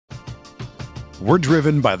We're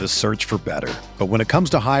driven by the search for better. But when it comes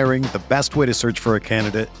to hiring, the best way to search for a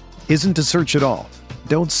candidate isn't to search at all.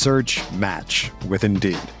 Don't search, match with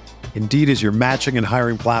Indeed. Indeed is your matching and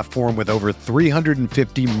hiring platform with over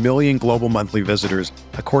 350 million global monthly visitors,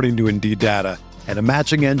 according to Indeed data, and a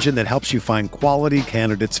matching engine that helps you find quality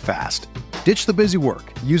candidates fast. Ditch the busy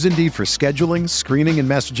work. Use Indeed for scheduling, screening, and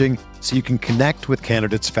messaging so you can connect with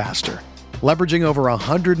candidates faster. Leveraging over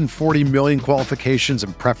 140 million qualifications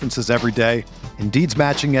and preferences every day, Indeed's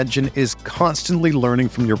matching engine is constantly learning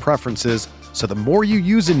from your preferences, so the more you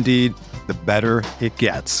use Indeed, the better it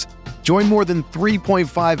gets. Join more than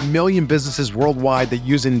 3.5 million businesses worldwide that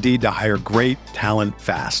use Indeed to hire great talent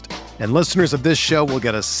fast. And listeners of this show will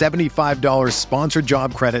get a $75 sponsored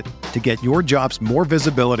job credit to get your jobs more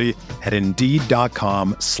visibility at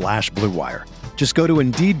Indeed.com/Blue Wire. Just go to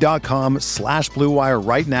Indeed.com/Blue Wire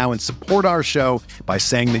right now and support our show by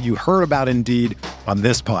saying that you heard about Indeed on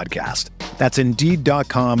this podcast. That's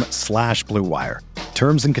Indeed.com/Blue Wire.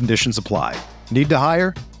 Terms and conditions apply. Need to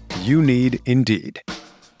hire? You need Indeed.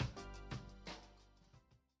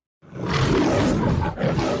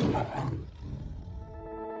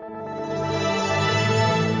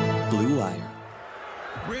 Blue Wire.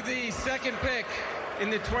 With the second pick in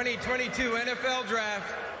the 2022 NFL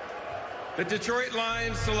Draft, the Detroit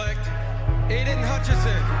Lions select Aiden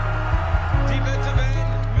Hutchinson, defensive end,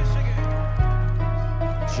 Michigan.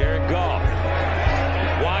 Jared Goff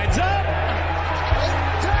winds up.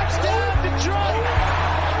 Touchdown, Detroit.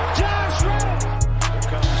 Josh Reynolds. Here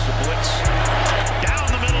comes the blitz. Down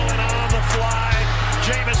the middle and on the fly.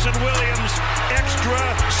 Jamison Williams, extra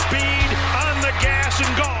speed on the gas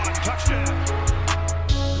and gone. Touchdown.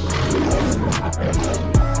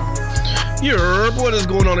 Yerp, what is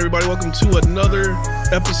going on, everybody? Welcome to another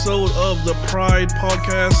episode of the Pride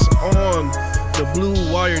Podcast on the Blue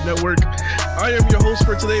Wire Network. I am your host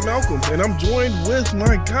for today, Malcolm, and I'm joined with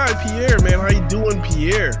my guy, Pierre. Man, how you doing,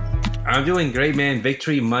 Pierre? I'm doing great, man.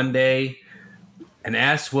 Victory Monday. An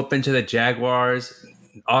ass whooping to the Jaguars.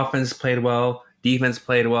 Offense played well. Defense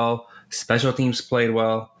played well. Special teams played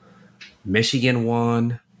well. Michigan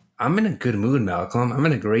won. I'm in a good mood, Malcolm. I'm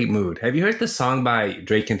in a great mood. Have you heard the song by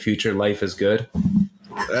Drake and Future, Life is Good?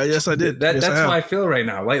 Yes, I did. That's how I feel right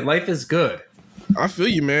now. Life is good. I feel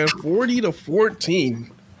you, man.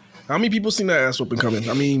 40-14. How many people seen that ass whooping coming?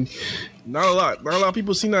 I mean, not a lot. Not a lot of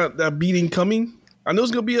people seen that beating coming. I know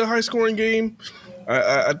it's going to be a high-scoring game.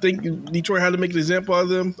 I think Detroit had to make an example out of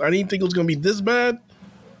them. I didn't think it was going to be this bad,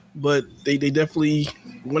 but they definitely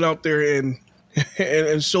went out there and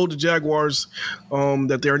showed the Jaguars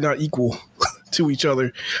that they're not equal to each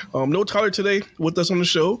other. No Tyler today with us on the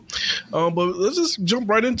show, but let's just jump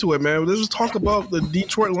right into it, man. Let's just talk about the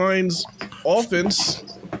Detroit Lions offense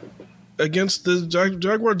against the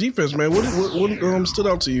Jaguar defense, man. What stood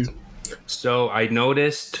out to you? So I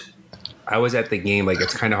noticed, I was at the game, like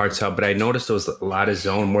it's kind of hard to tell, but I noticed there was a lot of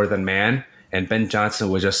zone more than man, and Ben Johnson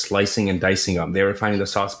was just slicing and dicing them. They were finding the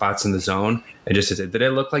soft spots in the zone and just said, did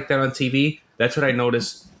it look like that on TV? That's what I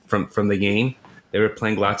noticed from the game. They were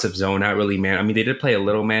playing lots of zone, not really man. I mean, they did play a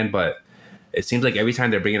little man, but it seems like every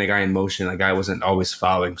time they're bringing a guy in motion, a guy wasn't always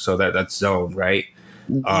fouling. So that's zone, right?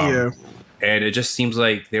 Yeah. And it just seems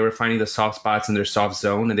like they were finding the soft spots in their soft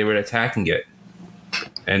zone and they were attacking it.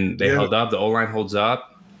 And they held up. The O-line holds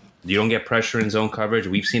up. You don't get pressure in zone coverage.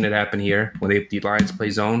 We've seen it happen here. When the Lions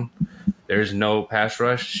play zone, there's no pass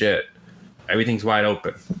rush. Shit. Everything's wide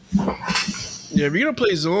open. Yeah, if you're gonna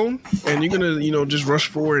play zone and you're gonna, just rush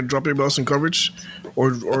forward and drop everybody else in coverage,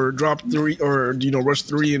 or drop three, or rush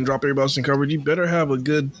three and drop everybody else in coverage, you better have a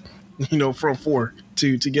good, front four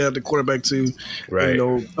to get the quarterback to,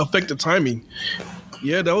 affect the timing.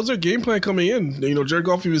 Yeah, that was their game plan coming in. Jared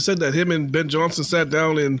Goff even said that him and Ben Johnson sat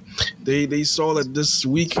down and they saw that this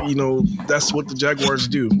week, that's what the Jaguars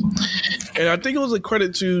do. And I think it was a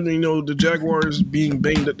credit to, the Jaguars being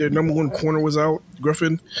banged that their number one corner was out,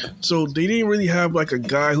 Griffin. So they didn't really have like a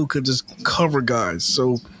guy who could just cover guys.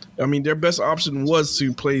 So, I mean, their best option was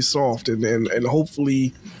to play soft and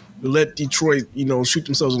hopefully let Detroit, shoot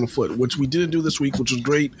themselves in the foot, which we didn't do this week, which was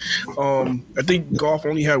great. I think Goff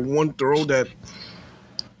only had one throw that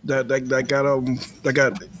got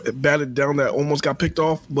batted down, that almost got picked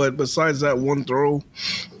off. But besides that one throw,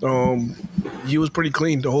 he was pretty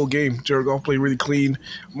clean the whole game. Jared Goff played really clean.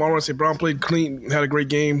 Amon-Ra St. Brown played clean, had a great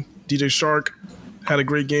game. DJ Shark had a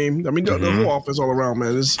great game. I mean, the whole offense all around,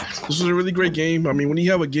 man. This was a really great game. I mean, when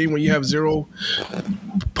you have a game where you have 0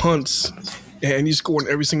 punts and you score in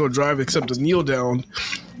every single drive except a kneel down,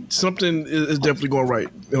 something is definitely going right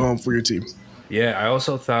for your team. Yeah, I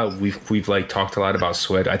also thought we've like talked a lot about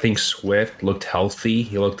Swift. I think Swift looked healthy.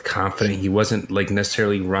 He looked confident. He wasn't like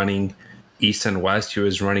necessarily running east and west. He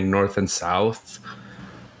was running north and south.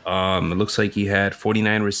 It looks like he had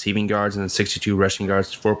 49 receiving yards and 62 rushing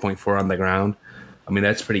yards, 4.4 on the ground. I mean,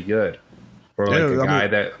 that's pretty good for like a guy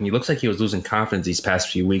that, he looks like he was losing confidence these past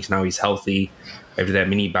few weeks. Now he's healthy. After that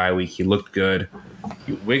mini bye week, he looked good.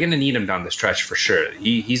 We're going to need him down the stretch for sure.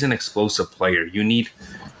 He's an explosive player. You need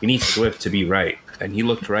Swift to be right, and he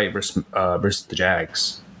looked right versus the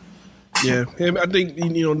Jags. Yeah, I think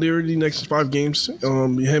they're the next 5 games.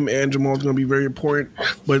 Him and Jamal's going to be very important,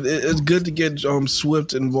 but it's good to get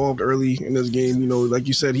Swift involved early in this game. Like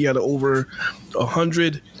you said, he had over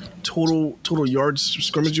 100 total yards,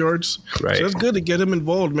 scrimmage yards. Right. So it's good to get him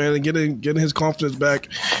involved, man, and getting his confidence back.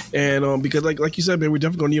 And because like you said, man, we're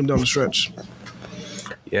definitely going to need him down the stretch.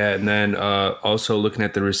 Yeah, and then also looking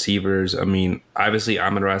at the receivers, I mean, obviously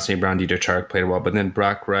Amon-Ra St. Brown, Dieter Chark played well, but then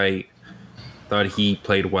Brock Wright, thought he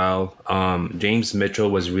played well. James Mitchell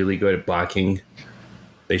was really good at blocking.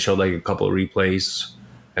 They showed like a couple of replays,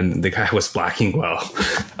 and the guy was blocking well.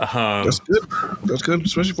 That's good. That's good,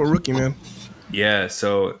 especially for a rookie, man. Yeah,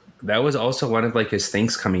 so that was also one of like his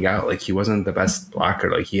things coming out. Like he wasn't the best blocker.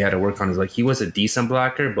 Like he had to work on his. Like he was a decent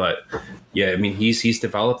blocker, but yeah, I mean he's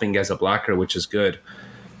developing as a blocker, which is good.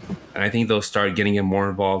 And I think they'll start getting him more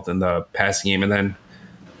involved in the passing game. And then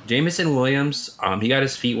Jameson Williams, he got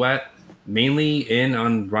his feet wet. Mainly in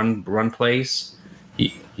on run plays.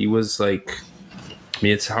 He was like, I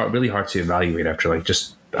mean, it's really hard to evaluate after like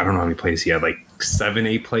just, I don't know how many plays he had, like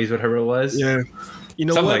 7-8 plays, whatever it was. Yeah. You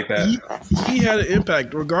know Something what? Like that. He had an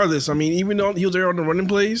impact regardless. I mean, even though he was there on the running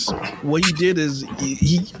plays, what he did is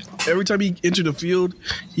he every time he entered the field,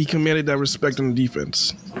 he commanded that respect on the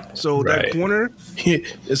defense. So that corner,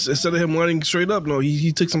 instead of him running straight up, no,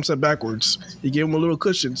 he took some step backwards. He gave him a little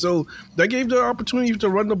cushion. So that gave the opportunity to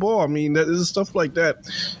run the ball. I mean, that is stuff like that.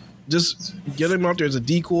 Just get him out there as a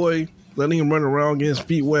decoy, letting him run around, get his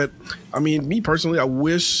feet wet. I mean, me personally, I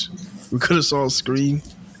wish we could have saw a screen.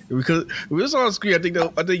 Because if we saw a screen, I think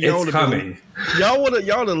y'all would have y'all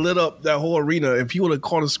would have lit up that whole arena. If he would have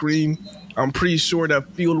caught a screen, I'm pretty sure that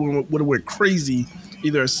field would have went crazy.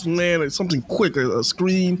 Either a slant or something quick, a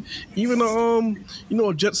screen, even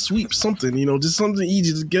a jet sweep, something, just something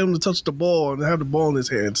easy to get him to touch the ball and have the ball in his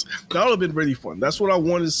hands. That would have been really fun. That's what I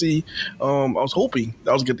wanted to see. I was hoping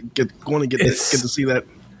I was going to get to see that,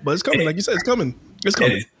 but it's coming. Like you said, it's coming. It's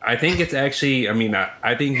coming. I think it's actually, I mean,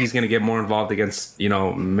 I think he's going to get more involved against,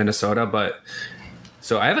 Minnesota. But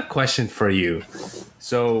so I have a question for you.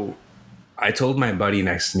 So I told my buddy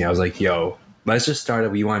next to me, I was like, yo, let's just start a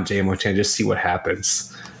We Want JMO and just see what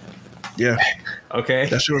happens. Yeah. Okay.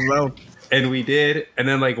 That sure was loud. And we did. And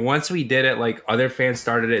then like once we did it, like other fans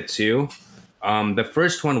started it too. The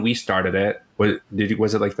first one we started it,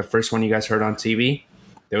 was it like the first one you guys heard on TV?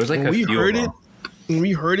 There was like a few of them. When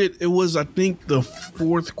we heard it, it was, I think, the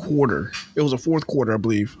fourth quarter. It was a fourth quarter, I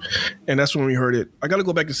believe. And that's when we heard it. I got to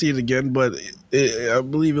go back and see it again, but I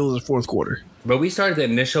believe it was the fourth quarter. But we started the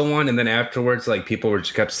initial one, and then afterwards, like, people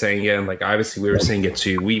just kept saying it. And, like, obviously, we were saying it,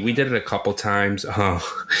 too. We did it a couple times.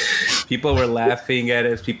 People were laughing at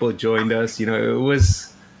us. People joined us. It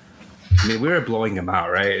was... I mean, we were blowing them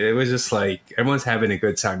out, right? It was just, like, everyone's having a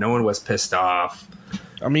good time. No one was pissed off.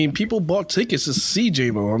 I mean, people bought tickets to see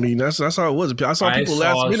J-Mo. I mean, that's how it was. I saw people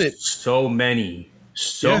last minute. So many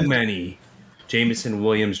Jameson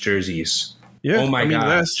Williams jerseys. Yeah. Oh my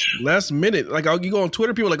god. Last minute. Like you go on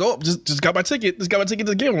Twitter, people are like, oh, just got my ticket. Just got my ticket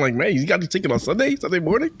to the game. I'm like, man, you got the ticket on Sunday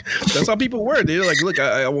morning? That's how people were. They're like, look,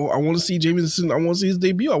 I want to see Jameson. I want to see his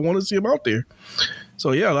debut. I want to see him out there.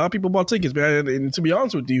 So yeah, a lot of people bought tickets, man. And to be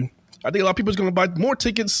honest with you, I think a lot of people are going to buy more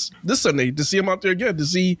tickets this Sunday to see him out there again,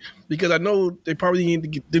 because I know they probably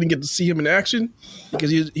didn't get to see him in action because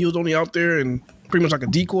he was only out there and pretty much like a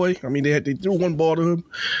decoy. I mean, they threw one ball to him,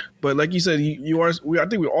 but like you said, I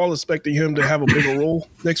think we're all expecting him to have a bigger role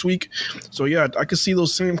next week. So yeah, I could see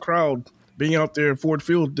those same crowd being out there at Ford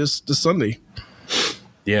Field this Sunday.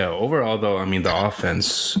 Yeah, overall though, I mean, the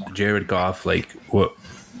offense, Jared Goff, like what?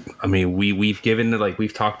 I mean, we've given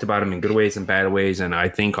we've talked about him in good ways and bad ways, and I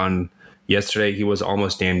think on yesterday he was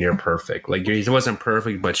almost damn near perfect. Like he wasn't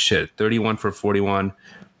perfect, but shit, 31 for 41.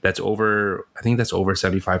 I think that's over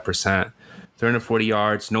 75%. 340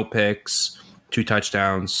 yards, no picks, 2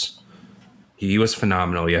 touchdowns. He was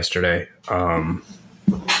phenomenal yesterday.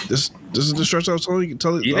 This is the stretch I was saying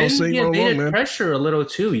all along, man. Pressure a little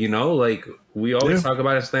too, like we always talk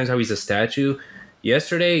about sometimes how he's a statue.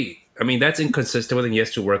 Yesterday, I mean, that's inconsistent with him. He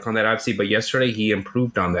has to work on that, obviously. But yesterday, he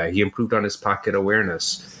improved on that. He improved on his pocket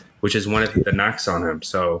awareness, which is one of the knocks on him.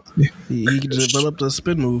 So he developed a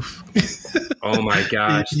spin move. Oh, my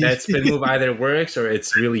gosh. That spin move either works or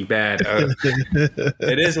it's really bad.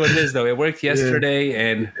 It is what it is, though. It worked yesterday,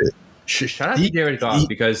 and Shout out to Jared Goff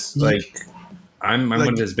because I'm one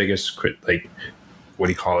of his biggest what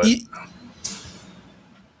do you call it?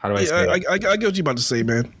 How do I say it? I get what you're about to say,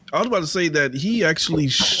 man. I was about to say that he actually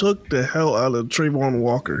shook the hell out of Trayvon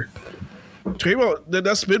Walker.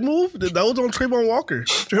 That spin move, that was on Trayvon Walker.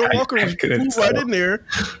 Trayvon Walker flew right in there.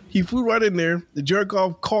 He flew right in there. The Jared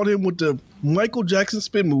Goff caught him with the Michael Jackson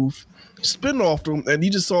spin move, spin off him, and he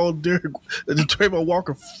just saw Trayvon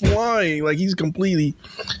Walker flying like he's completely.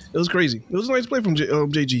 It was crazy. It was a nice play from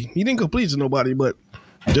JG. He didn't complete to nobody, but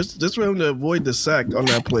just for him to avoid the sack on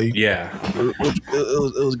that play, yeah,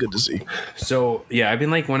 it was good to see. So yeah, I've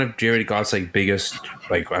been one of Jared Goff's biggest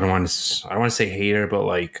I don't want to say hater, but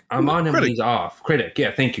I'm on him when he's off. Critic,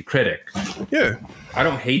 yeah, thank you, critic. Yeah, I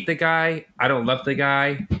don't hate the guy. I don't love the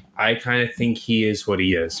guy. I kind of think he is what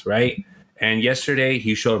he is, right? And yesterday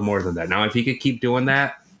he showed more than that. Now, if he could keep doing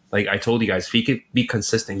that, I told you guys, if he could be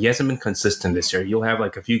consistent, he hasn't been consistent this year. You'll have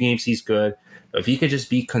a few games he's good. But if he could just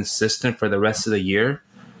be consistent for the rest of the year,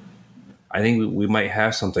 I think we might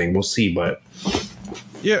have something. We'll see, but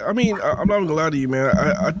yeah, I mean, I'm not gonna lie to you, man.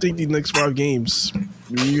 I think these next 5 games,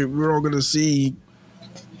 we're all gonna see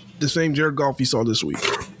the same Jared Goff you saw this week.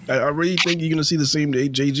 I really think you're gonna see the same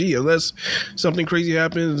JG, unless something crazy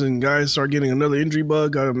happens and guys start getting another injury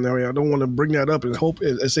bug. I don't want to bring that up and hope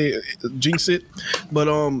jinx it, but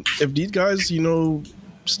if these guys,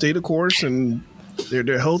 stay the course and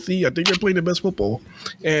they're healthy, I think they're playing their best football.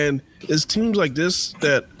 And it's teams like this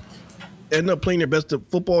that end up playing their best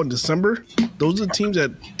football in December. Those are the teams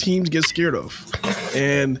that teams get scared of.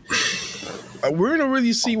 And we're going to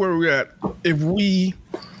really see where we're at if we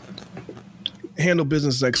handle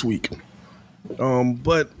business next week.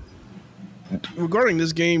 But regarding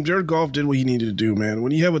this game, Jared Goff did what he needed to do, man.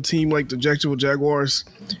 When you have a team like the Jacksonville Jaguars,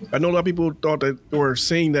 I know a lot of people thought that, or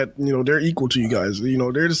saying that, they're equal to you guys. They're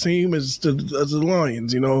the same as the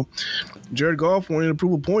Lions, Jared Goff wanted to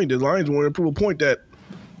prove a point. The Lions wanted to prove a point that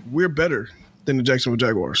we're better than the Jacksonville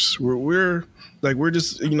Jaguars. We're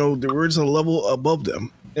just we're just a level above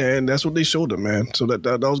them, and that's what they showed them, man. So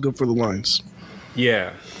that was good for the Lions.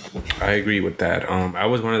 Yeah, I agree with that. I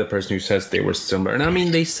was one of the person who says they were similar, and I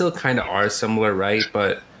mean they still kind of are similar, right?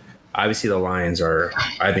 But obviously the Lions are,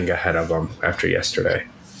 I think, ahead of them after yesterday.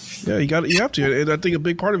 Yeah, you have to, and I think a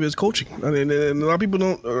big part of it is coaching. And a lot of people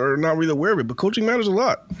are not really aware of it, but coaching matters a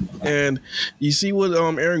lot. And you see what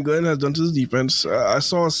Aaron Glenn has done to his defense. I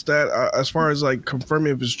saw a stat as far as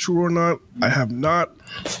confirming if it's true or not. I have not.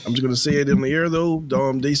 I'm just going to say it in the air though.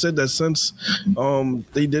 They said that since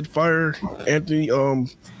they did fire Anthony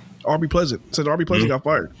Aubrey Pleasant, since Aubrey Pleasant got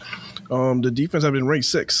fired, the defense have been ranked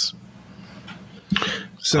 6.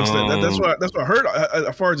 Since then, that's what I heard.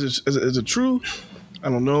 As far as is it true? I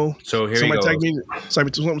don't know. So here somebody tagged me.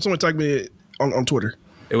 Someone tagged me on Twitter.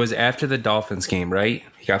 It was after the Dolphins game, right?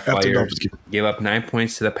 He got fired. Gave up 9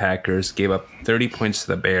 points to the Packers. Gave up 30 points to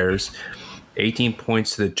the Bears. 18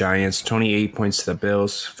 points to the Giants. 28 points to the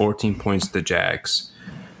Bills. 14 points to the Jags.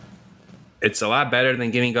 It's a lot better than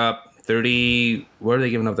giving up 30. What are they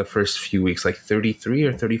giving up the first few weeks? 33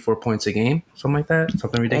 or 34 points a game, something like that.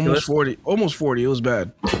 Something ridiculous. Almost 40. It was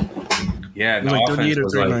bad. Yeah, the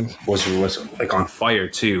offense was on fire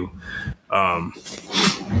too.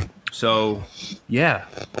 So yeah,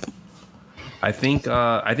 I think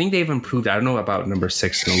they've improved. I don't know about number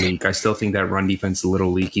 6 in the league. I still think that run defense is a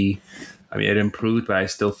little leaky. I mean, it improved, but I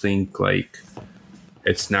still think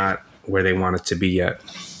it's not where they want it to be yet.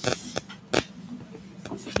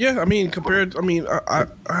 Yeah, I mean, I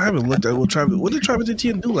haven't looked at what did Travis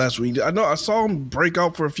Etienne do last week? I know I saw him break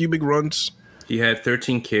out for a few big runs. He had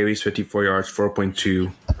 13 carries, 54 yards,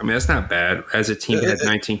 4.2. I mean, that's not bad. As a team, they had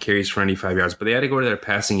 19 carries for 95 yards, but they had to go to their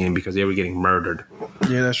passing game because they were getting murdered.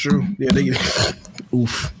 Yeah, that's true. Yeah,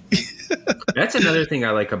 oof. That's another thing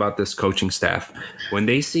I like about this coaching staff. When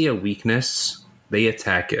they see a weakness, they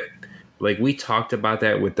attack it. We talked about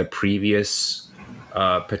that with the previous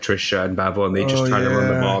Patricia and Bevel, and they just try to run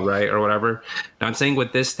the ball, right, or whatever. Now, I'm saying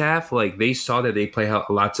with this staff, they saw that they play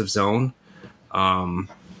lots of zone.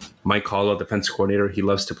 Mike Caldwell, defensive coordinator, he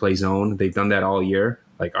loves to play zone. They've done that all year.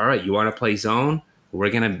 All right, you want to play zone?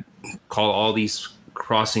 We're going to call all these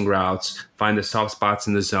crossing routes, find the soft spots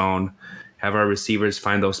in the zone, have our receivers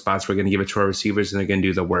find those spots. We're going to give it to our receivers, and they're going to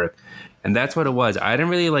do the work. And that's what it was. I didn't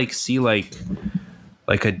really see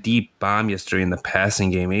a deep bomb yesterday in the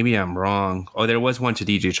passing game. Maybe I'm wrong. Oh, there was one to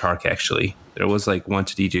DJ Chark, actually. There was one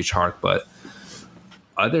to DJ Chark, but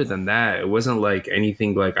other than that, it wasn't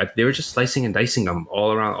anything they were just slicing and dicing them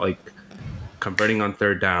all around, converting on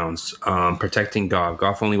third downs, protecting Goff.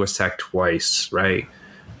 Goff only was sacked twice, right?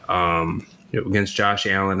 Against Josh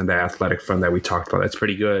Allen and the athletic front that we talked about. That's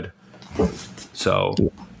pretty good. So,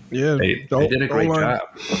 Yeah, They did a great job.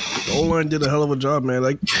 The O-line did a hell of a job, man.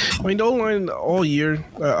 Like, I mean, the O-line all year,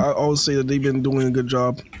 I always say that they've been doing a good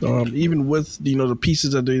job. Even with, the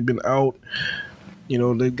pieces that they've been out,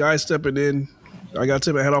 the guys stepping in, I got to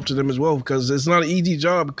tip my hat off to them as well, because it's not an easy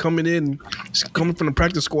job coming from the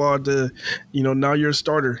practice squad to, now you're a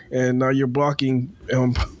starter and now you're blocking,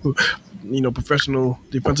 professional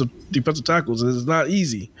defensive tackles. It's not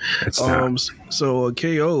easy. It's not. So a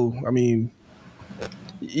KO, I mean,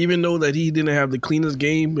 even though that he didn't have the cleanest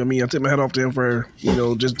game, I mean, I tip my hat off to him for,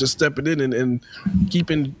 just stepping in and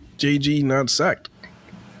keeping JG not sacked.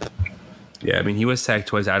 Yeah, I mean, he was sacked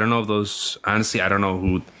twice. I don't know if those, honestly, I don't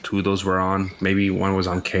know who those were on. Maybe one was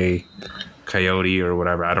on Coyote or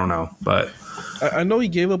whatever. I don't know. But I know he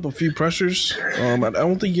gave up a few pressures. I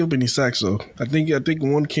don't think he gave up any sacks, though. I think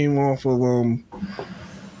one came off of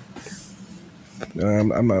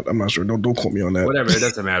I'm not sure. Don't quote me on that. Whatever, it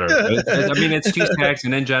doesn't matter. I mean, it's 2 sacks,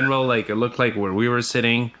 and in general, like, it looked like where we were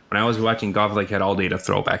sitting when I was watching golf, like, had all day to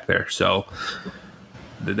throw back there. So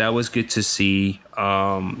that was good to see.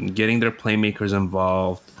 Getting their playmakers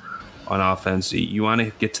involved on offense. You want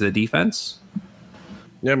to get to the defense?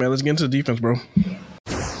 Yeah, man. Let's get into the defense, bro.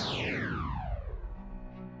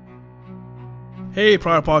 Hey,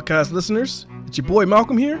 Prior Podcast listeners. It's your boy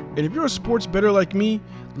Malcolm here. And if you're a sports bettor like me,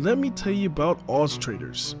 let me tell you about Odds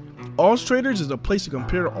Traders. Odds Traders is a place to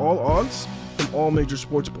compare all odds from all major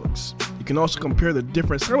sports books. You can also compare the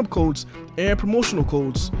different sign-up codes and promotional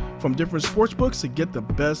codes from different sports books to get the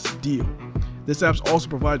best deal. This app also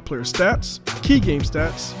provides player stats, key game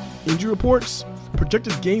stats, injury reports,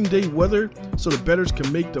 projected game day weather, so the bettors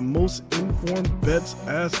can make the most informed bets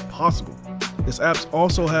as possible. This app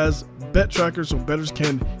also has bet trackers so bettors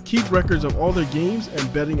can keep records of all their games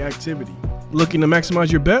and betting activity. Looking to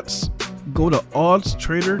maximize your bets? Go to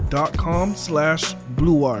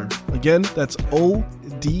oddstrader.com/bluewire. Again, that's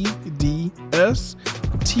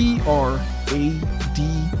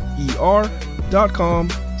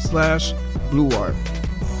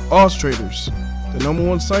oddstrader.com/bluewire. Odds Traders, the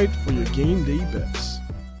 #1 site for your game day bets.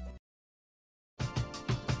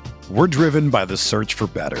 We're driven by the search for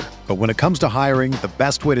better. But when it comes to hiring, the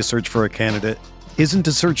best way to search for a candidate isn't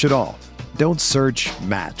to search at all. Don't search,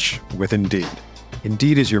 match with Indeed.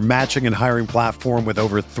 Indeed is your matching and hiring platform with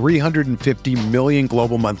over 350 million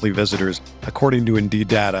global monthly visitors, according to Indeed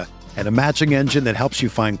data, and a matching engine that helps you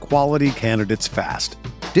find quality candidates fast.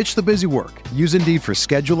 Ditch the busy work. Use Indeed for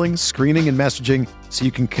scheduling, screening, and messaging so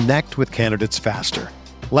you can connect with candidates faster.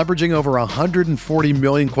 Leveraging over 140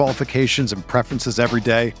 million qualifications and preferences every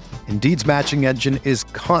day, Indeed's matching engine is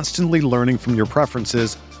constantly learning from your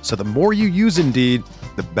preferences, so the more you use Indeed,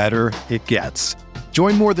 the better it gets.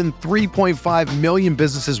 Join more than 3.5 million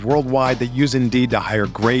businesses worldwide that use Indeed to hire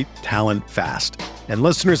great talent fast. And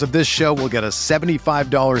listeners of this show will get a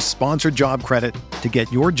 $75 sponsored job credit to get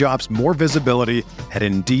your jobs more visibility at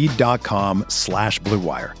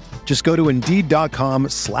Indeed.com/BlueWire. Just go to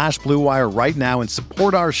Indeed.com/BlueWire right now and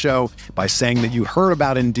support our show by saying that you heard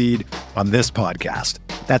about Indeed on this podcast.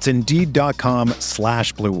 That's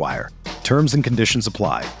Indeed.com/BlueWire. Terms and conditions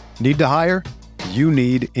apply. Need to hire? You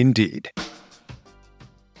need Indeed.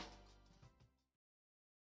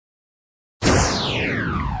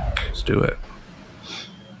 Let's do it.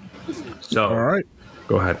 So, All right.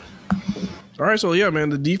 Go ahead. All right, so yeah, man,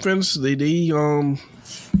 the defense they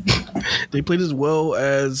played as well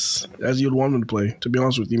as you'd want them to play. To be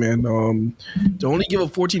honest with you, man, to only give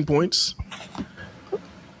up 14 points,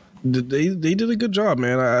 they did a good job,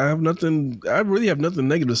 man. I really have nothing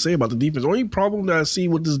negative to say about the defense. The only problem that I see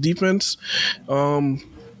with this defense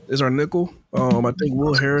is our nickel. I think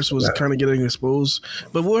Will Harris was kind of getting exposed,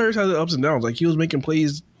 but Will Harris has ups and downs. Like, he was making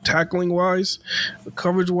plays tackling wise,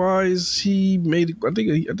 coverage wise. He made. I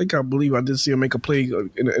believe I did see him make a play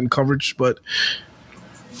in coverage, but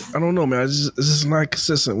I don't know, man. It's just not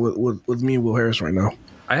consistent with me and Will Harris right now.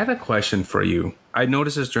 I have a question for you. I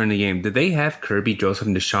noticed this during the game. Did they have Kirby Joseph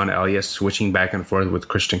and Deshaun Elliott switching back and forth with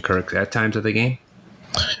Christian Kirk at times of the game?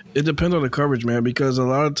 It depends on the coverage, man, because a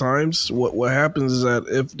lot of times what happens is that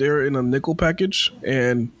if they're in a nickel package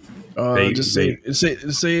and say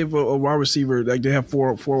if a wide receiver, like, they have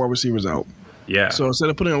four wide receivers out. Yeah. So instead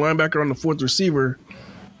of putting a linebacker on the fourth receiver,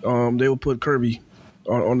 they will put Kirby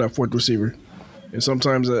on that fourth receiver. And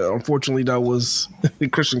sometimes, unfortunately, that was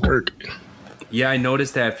Christian Kirk. Yeah, I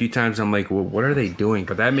noticed that a few times. I'm like, well, what are they doing?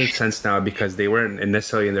 But that makes sense now because they weren't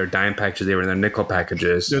necessarily in their dime packages. They were in their nickel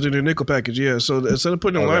packages. They're in their nickel package, yeah. So instead of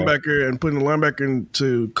putting a linebacker in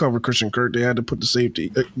to cover Christian Kirk, they had to put the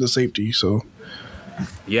safety. So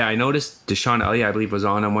Yeah, I noticed Deshaun Elliott, I believe, was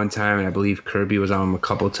on him one time, and I believe Kirby was on him a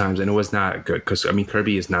couple of times, and it was not good because, I mean,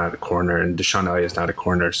 Kirby is not a corner, and Deshaun Elliott is not a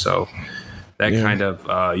corner, so that kind of,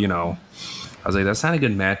 I was like, that's not a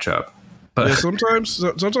good matchup. But yeah, sometimes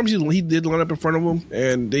he did line up in front of him,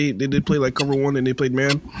 and they did play like cover one, and they played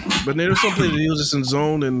man. But there was some play that he was just in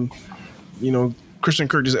zone, and Christian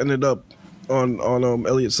Kirk just ended up on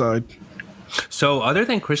Elliott's side. So other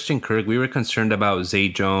than Christian Kirk, we were concerned about Zay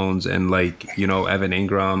Jones and Evan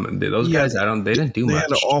Ingram. Those guys, they didn't do much.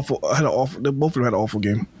 They both of them had an awful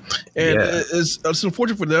game, and it's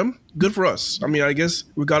unfortunate for them. Good for us. I mean, I guess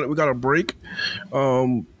we got a break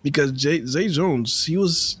because Zay Jones, he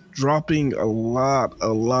was dropping a lot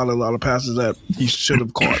of passes that he should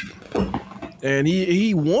have caught, and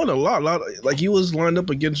he won a lot. Like he was lined up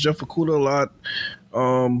against Jeff Okudah a lot.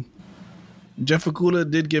 Jeff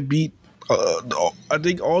Okudah did get beat. I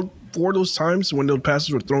think all 4 of those times when those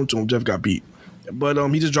passes were thrown to him, Jeff got beat. But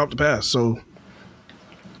he just dropped the pass. So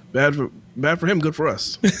bad for him, good for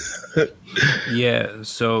us. Yeah,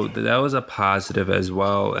 so that was a positive as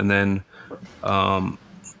well. And then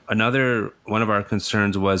another one of our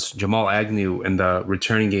concerns was Jamal Agnew in the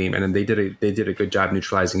returning game, and then they did a good job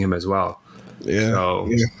neutralizing him as well. Yeah,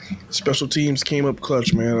 Special teams came up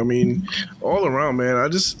clutch, man. I mean, all around, man.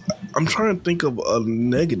 I'm trying to think of a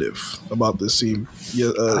negative about this team.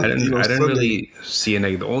 Yeah, I didn't really see a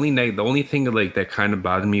negative. The only thing that kind of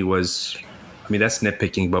bothered me was, I mean, that's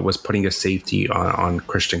nitpicking, but was putting a safety on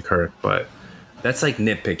Christian Kirk. But that's like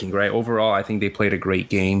nitpicking, right? Overall, I think they played a great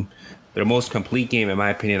game. Their most complete game, in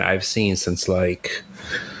my opinion, I've seen since I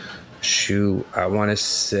want to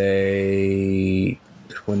say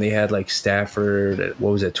when they had Stafford,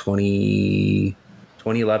 what was it,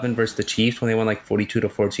 2011 versus the Chiefs when they won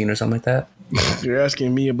 42-14 or something like that? You're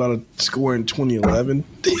asking me about a score in 2011?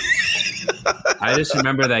 I just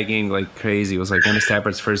remember that game like crazy. It was one of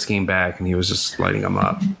Stafford's first game back, and he was just lighting them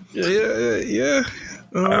up. Yeah.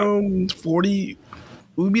 40.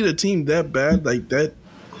 We beat a team that bad, like that.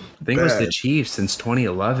 I think it was the Chiefs since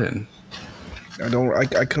 2011. I don't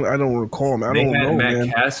recall, man. They had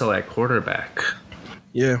Matt Castle at quarterback.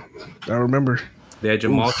 Yeah, I remember. They had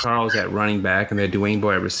Jamal Charles at running back, and they had Dwayne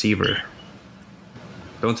Boy at receiver.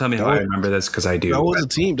 Don't tell me how I remember this, because I do. That was a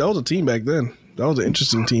team. That was a team back then. That was an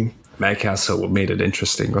interesting team. Matt Castle made it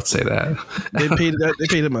interesting. Let's say that. They paid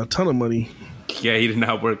him a ton of money. Yeah, he did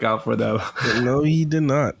not work out for them. No, he did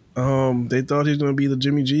not. They thought he was going to be the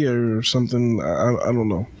Jimmy G or something. I don't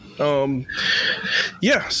know.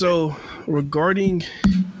 Yeah. So regarding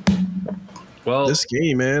this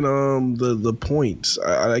game, man, the points.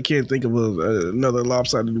 I can't think of another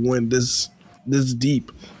lopsided win this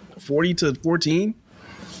deep. 40-14.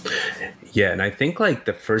 Yeah, and I think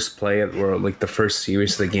the first play or the first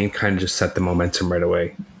series of the game kind of just set the momentum right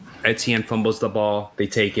away. Etienne fumbles the ball, they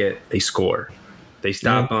take it, they score. They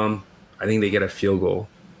stop them. I think they get a field goal.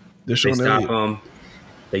 They stop them,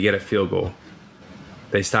 they get a field goal.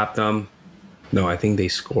 They stopped them. No, I think they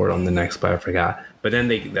scored on the next play. I forgot. But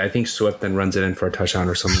then I think Swift then runs it in for a touchdown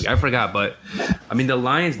or something. I forgot, but I mean the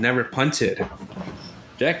Lions never punted.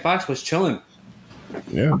 Jack Fox was chilling.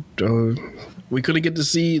 Yeah, we couldn't get to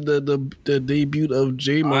see the debut of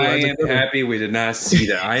J-Mo. I am happy we did not see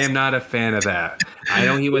that. I am not a fan of that. I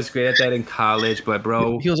know he was great at that in college, but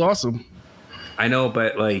bro, he was awesome. I know,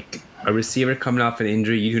 but a receiver coming off an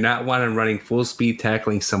injury, you do not want him running full speed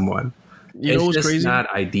tackling someone. It's just crazy? Not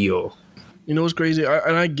ideal. You know what's crazy?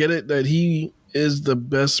 I get it that he is the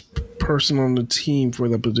best person on the team for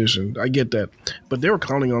the position. I get that, but they were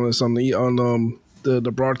counting on this on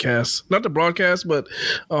the broadcast, not the broadcast, but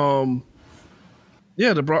not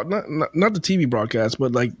the TV broadcast,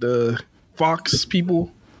 but the Fox people,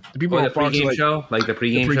 the people on the Fox pregame show, the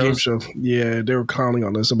pregame show. Yeah, they were counting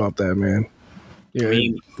on us about that, man. Yeah, I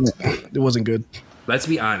mean, it wasn't good. Let's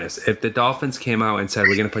be honest. If the Dolphins came out and said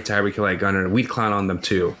we're going to put Tyreek Hill at gunner, we'd clown on them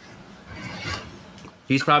too.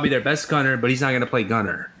 He's probably their best gunner, but he's not going to play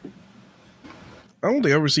gunner. I don't think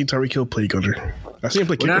I've ever seen Tyreek Hill play gunner. I see him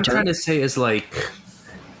play kick return. What I'm trying to say is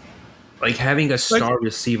having a star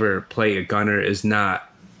receiver play a gunner is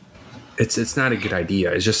not. It's not a good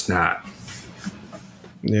idea. It's just not.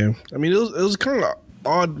 Yeah, I mean it was kind of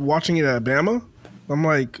odd watching it at Bama. I'm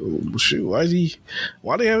like, oh, shoot, why they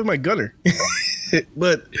have him at gunner?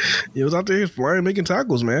 But he was out there flying, making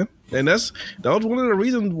tackles, man. And that was one of the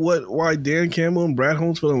reasons why Dan Campbell and Brad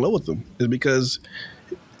Holmes fell in love with him, is because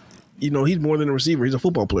he's more than a receiver. He's a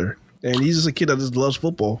football player, and he's just a kid that just loves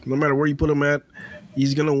football. No matter where you put him at,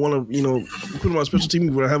 he's gonna want to put him on a special team.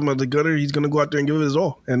 If have him at the gunner, he's gonna go out there and give it his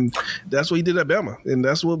all. And that's what he did at Bama, and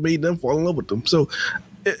that's what made them fall in love with him. So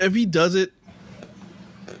if he does it,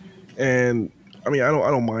 and I mean, I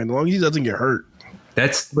don't mind as long as he doesn't get hurt.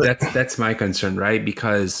 That's my concern, right?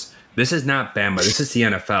 Because this is not Bama. This is the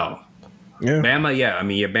NFL. Yeah. Bama, yeah. I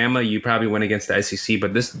mean, Bama, you probably went against the SEC,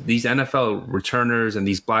 but these NFL returners and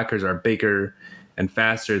these blockers are bigger and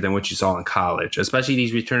faster than what you saw in college. Especially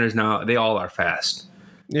these returners now, they all are fast.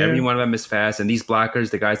 Yeah. Every one of them is fast. And these blockers,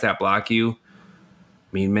 the guys that block you, I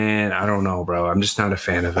mean, man, I don't know, bro. I'm just not a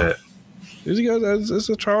fan of it. It's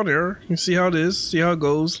a trial and error. You see how it is, see how it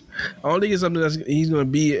goes. I don't think it's something that he's going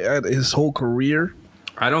to be at his whole career.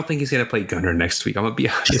 I don't think he's gonna play Gunner next week. I'm gonna be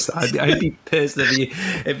honest. I'd be pissed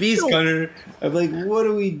if he's Gunner. I'm like, what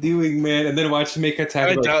are we doing, man? And then watch him make a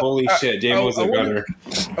tackle. Like, holy shit, Jamo's a Gunner.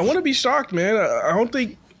 I want to be shocked, man.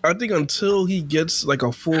 I think until he gets like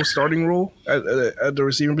a full starting role at the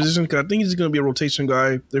receiving position, because I think he's gonna be a rotation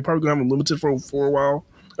guy. They're probably gonna have him limited for a while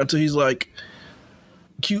until he's like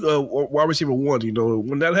wide receiver 1. You know,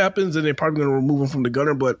 when that happens, then they're probably gonna remove him from the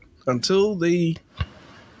Gunner. But until they.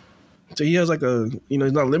 So he has like he's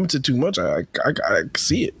not limited too much. I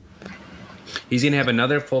see it. He's going to have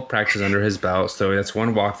another full practice under his belt. So that's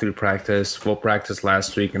one walkthrough practice, full practice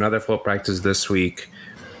last week, another full practice this week.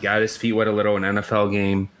 Got his feet wet a little in an NFL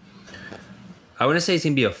game. I wouldn't say he's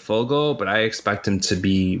going to be a full go, but I expect him to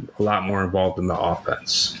be a lot more involved in the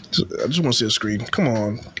offense. I just want to see a screen. Come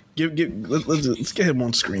on. Let's get him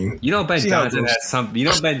on screen. Ben Johnson has something.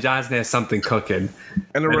 Ben Johnson has something cooking.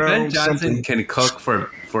 And around Ben Johnson something. can cook for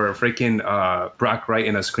freaking Brock Wright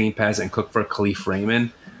in a screen pass and cook for Khalif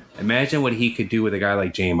Raymond. Imagine what he could do with a guy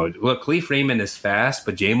like Jamo. Look, Khalif Raymond is fast,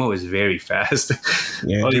 but Jamo is very fast.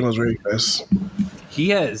 Yeah, Jamo's very fast. He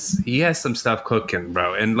has some stuff cooking,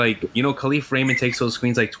 bro. And Khalif Raymond takes those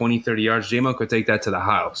screens like 20, 30 yards. Jamo could take that to the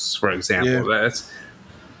house, for example. Yeah.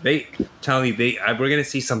 We're gonna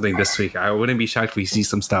see something this week. I wouldn't be shocked if we see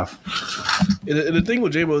some stuff. And the thing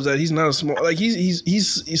with Jamo is that he's not a small. Like he's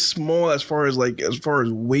small as far as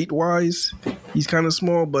weight wise. He's kind of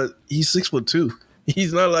small, but he's 6'2".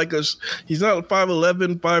 He's not he's not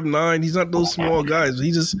 5'11", 5'9". He's not those small guys.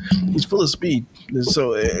 He's full of speed.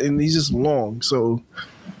 And he's just long. So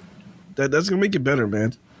that's gonna make it better,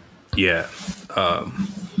 man. Yeah.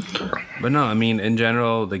 But no, I mean, in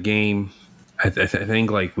general, the game. I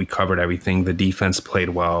think we covered everything. The defense played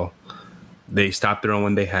well. They stopped their own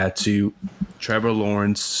when they had to. Trevor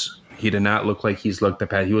Lawrence, he did not look like he's looked the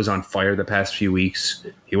past. He was on fire the past few weeks.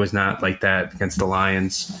 He was not like that against the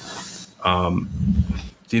Lions.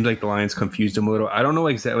 Seems like the Lions confused him a little. I don't know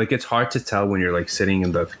exactly. Like, it's hard to tell when you're sitting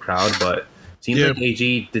in the crowd, but it seems like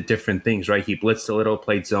AG did different things, right? He blitzed a little,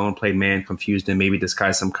 played zone, played man, confused him, maybe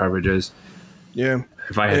disguised some coverages. Yeah.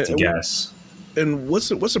 If I had to guess. And what's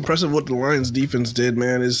impressive what the Lions defense did,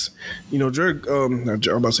 man, is I'm about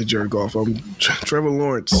to say Jared Goff, Trevor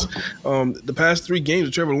Lawrence. The past 3 games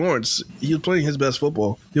of Trevor Lawrence, he was playing his best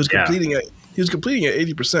football. He was completing at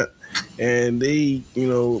 80%, and they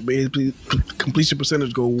basically completion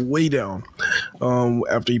percentage go way down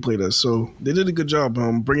after he played us. So they did a good job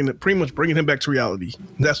bringing him back to reality.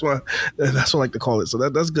 That's what I like to call it. So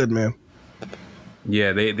that's good, man.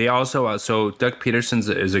 Yeah, they also so Doug Peterson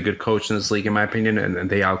is a good coach in this league, in my opinion,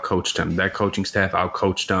 and they outcoached him. That coaching staff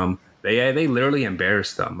outcoached him. They literally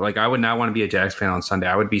embarrassed them. Like, I would not want to be a Jags fan on Sunday.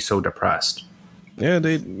 I would be so depressed. Yeah,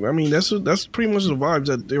 that's pretty much the vibes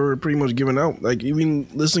that they were pretty much giving out. Like, even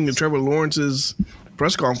listening to Trevor Lawrence's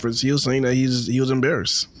press conference, he was saying that he was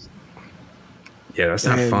embarrassed. Yeah, that's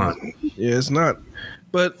not fun. Yeah, it's not.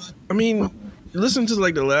 But I mean, listen to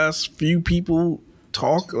the last few people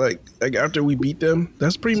talk like after we beat them.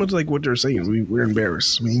 That's pretty much what they're saying. We're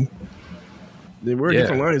embarrassed. I mean, we're a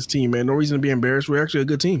different Lions team, man. No reason to be embarrassed. We're actually a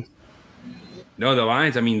good team. No, the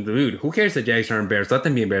Lions. I mean, dude, who cares? The Jags are embarrassed. Let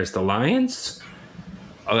them be embarrassed. The Lions.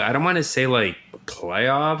 I don't want to say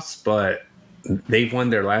playoffs, but they've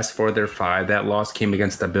won their last 4 of their 5. That loss came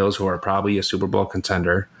against the Bills, who are probably a Super Bowl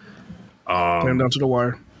contender. Played them down to the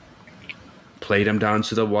wire. Played them down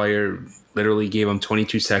to the wire. Literally gave them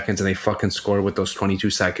 22 seconds, and they fucking scored with those 22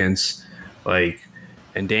 seconds.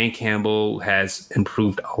 And Dan Campbell has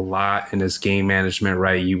improved a lot in his game management,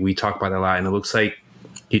 right? We talk about that a lot, and it looks like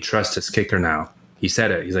he trusts his kicker now. He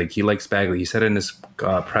said it. He's he likes Bagley. He said it in his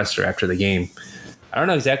presser after the game. I don't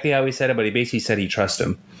know exactly how he said it, but he basically said he trusts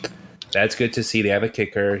him. That's good to see. They have a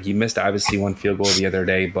kicker. He missed, obviously, 1 field goal the other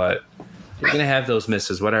day, but you're going to have those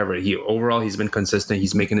misses, whatever. He's been consistent.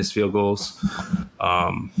 He's making his field goals.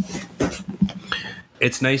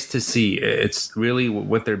 It's nice to see. It's really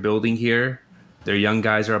what they're building here. Their young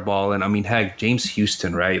guys are balling. I mean, heck, James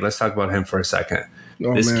Houston, right? Let's talk about him for a second.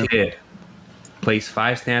 This kid plays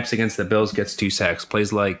 5 snaps against the Bills, gets 2 sacks.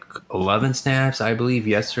 Plays 11 snaps, I believe,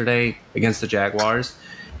 yesterday against the Jaguars.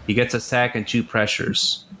 He gets a sack and 2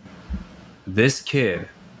 pressures. This kid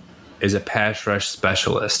is a pass rush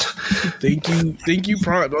specialist. Thank you,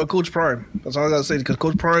 Prime, Coach Prime. That's all I gotta say because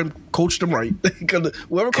Coach Prime coached him right. Because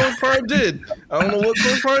whatever Coach Prime did, I don't know what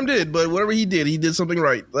Coach Prime did, but whatever he did something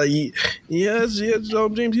right. Like he has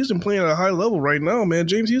James Houston playing at a high level right now, man.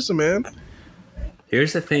 James Houston, man.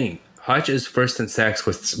 Here's the thing: Hutch is first in sacks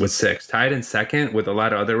with 6, tied in second with a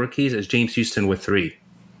lot of other rookies is James Houston with 3.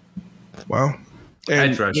 Wow.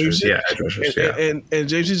 Edge rushers, yeah. And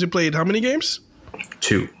James Houston played how many games?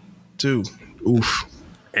 2. Oof.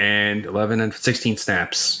 And 11 and 16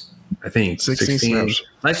 snaps. I think 16 snaps.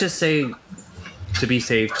 Let's just say, to be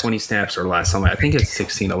safe, 20 snaps or less. I think it's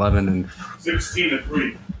 16, 11, and 16 and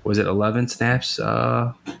 3. Was it 11 snaps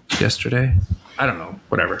yesterday? I don't know.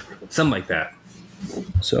 Whatever, something like that.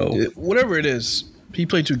 So whatever it is, he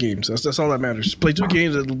played 2 games. That's all that matters. Played 2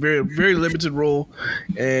 games at a very very limited role,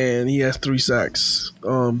 and he has 3 sacks.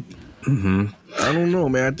 I don't know,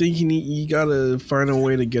 man. I think you gotta find a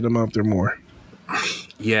way to get him out there more.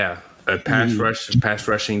 Yeah, pass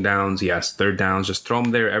rushing downs. Yes, third downs. Just throw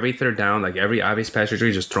him there every third down. Like every obvious pass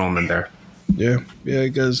injury, just throw him in there. Yeah,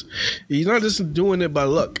 because he's not just doing it by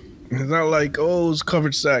luck. It's not like it's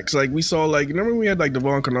coverage sacks. Like we saw, remember we had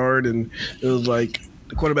Devon Kennard, and it was like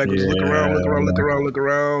the quarterback would just look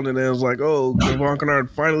around, and then it was like, Devon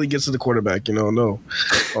Kennard finally gets to the quarterback. No.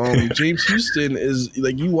 James Houston is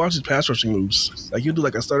you watch his pass rushing moves. He'll do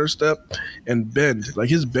a stutter step and bend.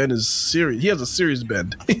 His bend is serious. He has a serious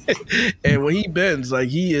bend, and when he bends,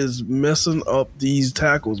 he is messing up these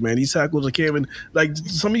tackles. Man, these tackles can't even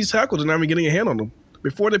some of these tackles are not even getting a hand on them.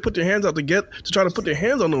 Before they put their hands out to try to put their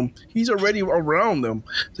hands on them, he's already around them.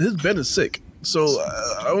 So his bend is sick. So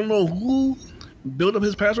I don't know who build up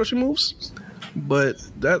his pass rushing moves, but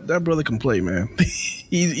that brother can play, man.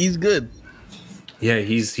 he's good. Yeah,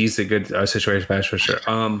 he's a good situation pass rusher.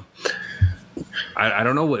 I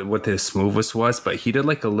don't know what this move was, but he did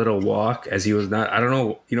a little walk as he was not. I don't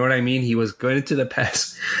know. You know what I mean? He was going into the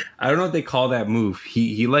pass. I don't know what they call that move.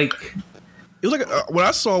 He It was what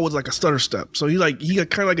I saw was a stutter step. So he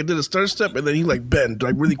kind of did a stutter step and then he bend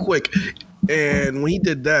really quick. And when he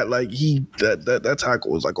did that, that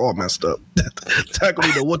tackle was all messed up. That tackle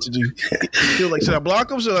didn't know what to do. He was should I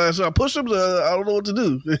block him? Should I push him? I don't know what to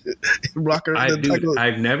do. Blocker.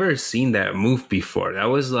 I've never seen that move before. That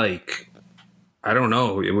was I don't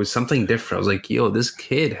know. It was something different. I was yo, this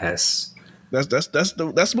kid has. That's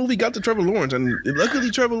the movie got to Trevor Lawrence, and luckily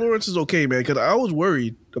Trevor Lawrence is okay, man. Because I was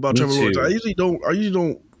worried about Trevor Lawrence. I usually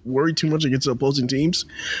don't worry too much against opposing teams,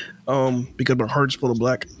 because my heart's full of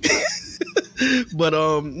black. But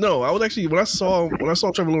no, I was actually when I saw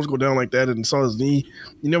Trevor Lawrence go down like that and saw his knee,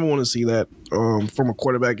 you never want to see that from a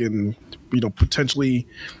quarterback, and potentially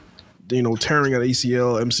tearing an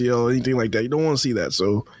ACL, MCL, anything like that. You don't want to see that.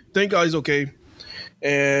 So thank God he's okay,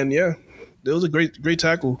 and yeah, it was a great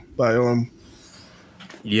tackle by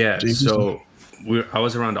Yeah, so I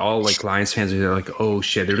was around all Lions fans, and they're oh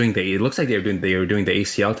shit, they're doing it looks like they were doing the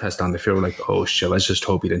ACL test on the field. We're oh shit, let's just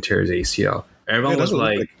hope he didn't tear his ACL. Everyone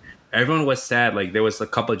was everyone was sad. There was a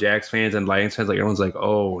couple of Jags fans and Lions fans. Everyone's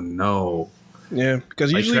oh no. Yeah,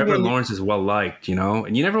 because usually Trevor Lawrence is well liked,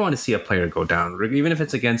 and you never want to see a player go down, even if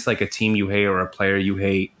it's against a team you hate or a player you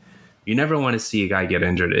hate. You never want to see a guy get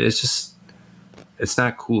injured. It's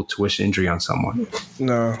not cool to wish injury on someone.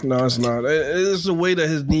 No, it's not. It's the way that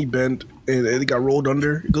his knee bent and it got rolled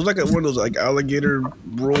under. It goes one of those alligator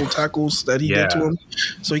roll tackles that he did to him.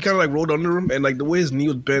 So he kind of rolled under him, and the way his knee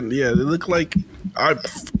was bent, it looked I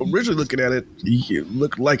originally looking at it, he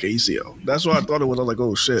looked like ACL. That's what I thought it was. I was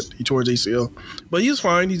oh shit, he tore his ACL. But he's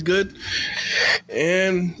fine, he's good.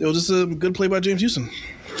 And it was just a good play by James Houston.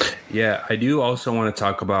 Yeah, I do also want to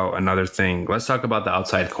talk about another thing. Let's talk about the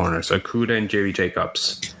outside corners, Okudah and Jerry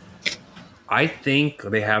Jacobs. I think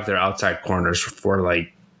they have their outside corners for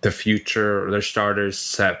the future, their starters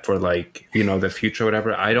set for the future,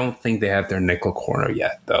 whatever. I don't think they have their nickel corner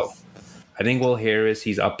yet, though. I think Will Harris,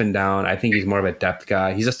 he's up and down. I think he's more of a depth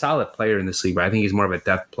guy. He's a solid player in this league, but I think he's more of a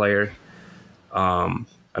depth player.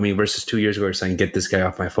 Versus 2 years ago, we're saying, get this guy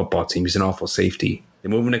off my football team. He's an awful safety. They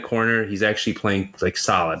move him to corner. He's actually playing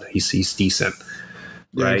solid. He's decent,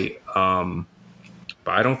 right? But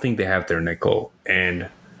I don't think they have their nickel. And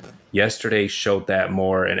yesterday showed that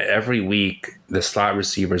more. And every week, the slot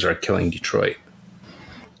receivers are killing Detroit.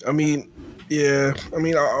 I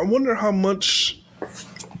wonder how much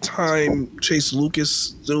time Chase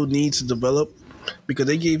Lucas still needs to develop, because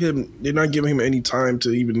they're not giving him any time to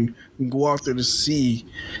even go out there to see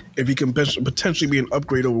if he can potentially be an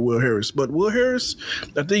upgrade over Will Harris. But Will Harris,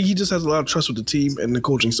 I think he just has a lot of trust with the team and the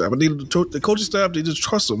coaching staff. I think the coaching staff, they just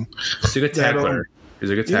trust him. He's a good tackler. He's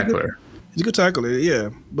a good tackler. He's a good tackler, yeah.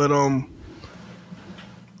 But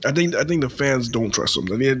I think the fans don't trust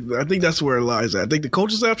him. I mean, I think that's where it lies at. I think the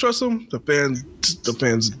coaches staff trust him. The fans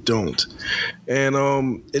don't.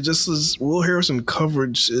 And it just is. Will Harrison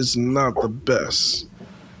coverage is not the best.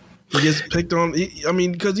 He gets picked on.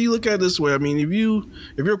 Because you look at it this way. I mean, if you're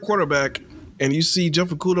a quarterback and you see Jeff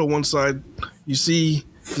Okuda on one side, you see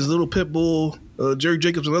this little pit bull Jerry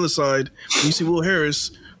Jacobs on the other side, and you see Will Harris,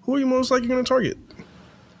 who are you most likely going to target?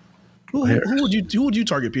 Who would you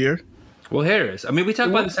target, Pierre? Will Harris. I mean, we talk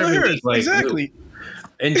about this every week. Like, exactly.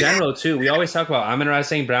 In general, too, we always talk about Amon-Ra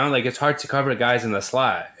St. Brown. Like, it's hard to cover guys in the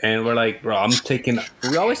slot. And we're like, bro,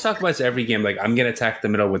 we always talk about this every game. Like, I'm going to attack the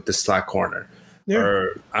middle with the slot corner. Yeah.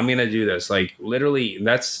 Or I'm going to do this. Like, literally,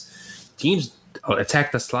 teams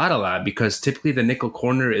attack the slot a lot because typically the nickel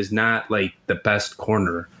corner is not, like, the best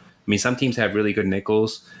corner. I mean, some teams have really good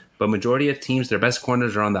nickels, but majority of teams, their best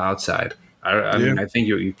corners are on the outside. I mean, I think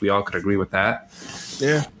we all could agree with that.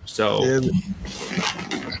 Yeah. So, I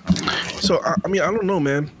mean, I don't know,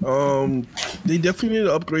 man. They definitely need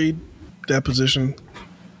to upgrade that position.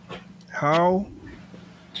 How?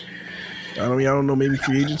 I don't know. Maybe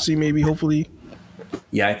free agency. Maybe hopefully.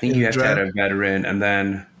 Yeah, I think you have to add a veteran, and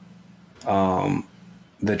then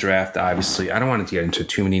the draft. Obviously, I don't want to get into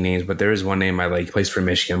too many names, but there is one name I like. He plays for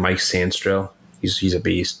Michigan, Mike Sandstrom. He's a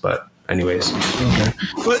beast, but. Anyways, okay,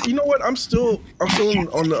 but you know what? I'm still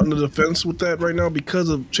on the defense with that right now because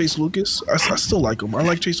of Chase Lucas. I still like him. I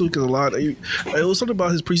like Chase Lucas a lot. It was something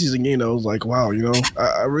about his preseason game that I was like, wow, you know,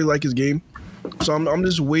 I really like his game. So I'm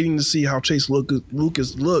just waiting to see how Chase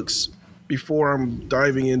Lucas looks before I'm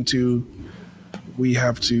diving into. We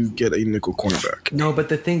have to get a nickel cornerback. No, but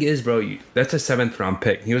the thing is, bro, that's a 7th round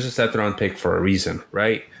pick. He was a 7th round pick for a reason,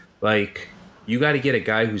 right? Like, you got to get a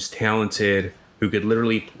guy who's talented. Who could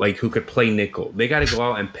literally, who could play nickel. They got to go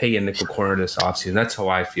out and pay a nickel corner this offseason. That's how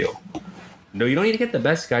I feel. No, you don't need to get the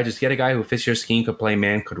best guy. Just get a guy who fits your scheme, could play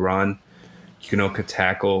man, could run, could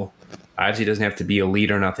tackle. Obviously, doesn't have to be a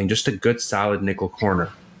leader or nothing. Just a good, solid nickel corner.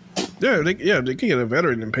 Yeah, they can get a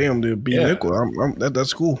veteran and pay him to be nickel.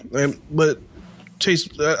 That's cool. But Chase,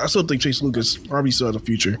 I still think Chase Lucas probably still has a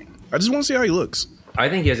future. I just want to see how he looks. I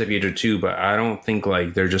think he has a future too, but I don't think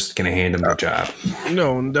they're just gonna hand him the job.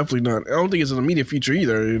 No, definitely not. I don't think it's an immediate future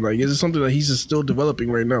either. Like, is it something that he's just still developing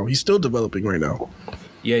right now? He's still developing right now.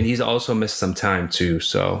 Yeah, and he's also missed some time too.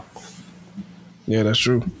 So, yeah, that's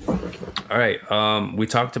true. All right, we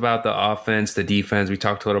talked about the offense, the defense. We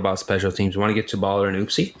talked a little about special teams. You want to get to Baller and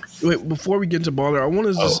Oopsie? Wait, before we get into Baller, I want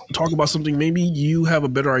to just talk about something. Maybe you have a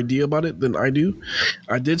better idea about it than I do.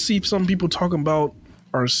 I did see some people talking about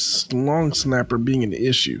our long snapper being an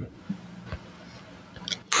issue.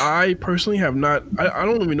 I personally have not. I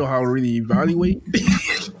don't even know how to really evaluate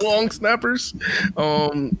long snappers.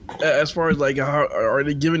 As far as how are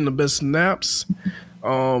they giving the best snaps?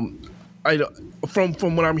 From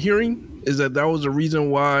what I'm hearing is that was the reason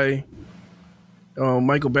why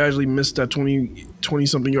Michael Badgley missed that 20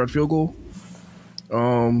 something yard field goal.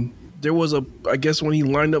 There was I guess when he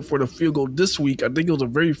lined up for the field goal this week, I think it was the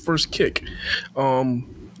very first kick.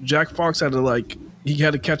 Jack Fox had to he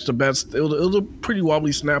had to catch the bat. It was a pretty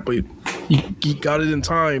wobbly snap, but he got it in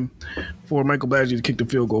time for Michael Badgley to kick the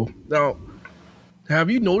field goal. Now, have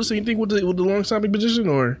you noticed anything with the long snapping position,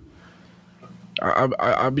 or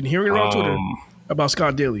I've been hearing around Twitter about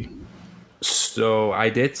Scott Daly? So I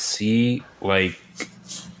did see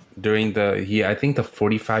during I think the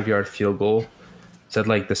 45-yard field goal. Said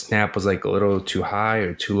the snap was a little too high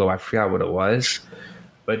or too low. I forgot what it was,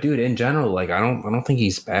 but dude, in general, I don't think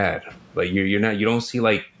he's bad. You don't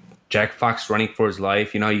see Jack Fox running for his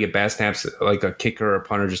life. You know how you get bad snaps, a kicker or a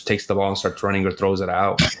punter just takes the ball and starts running or throws it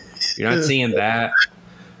out. You're not seeing that.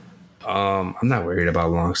 I'm not worried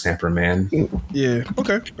about long snapper, man. Yeah.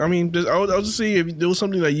 Okay. I mean, I'll just see if there was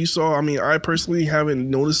something that you saw. I mean, I personally haven't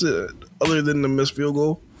noticed it other than the missed field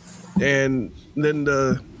goal, and then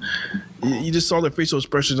you just saw the facial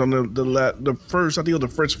expressions on the first. I think it was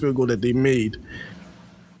the first field goal that they made.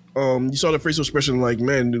 You saw the facial expression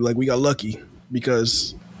man, we got lucky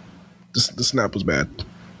because the snap was bad.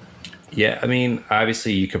 Yeah, I mean,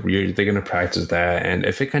 obviously they're going to practice that, and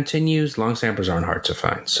if it continues, long snappers aren't hard to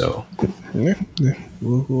find. So yeah.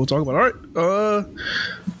 We'll talk about it. All right.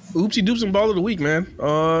 Oopsie doops and ball of the week, man.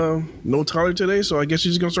 No Tyler today, so I guess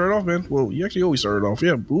you're just gonna start it off, man. Well, you actually always start it off.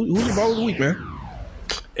 Yeah, who's your ball of the week, man?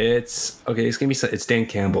 It's Dan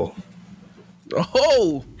Campbell.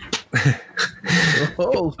 Oh.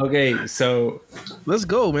 Okay, so let's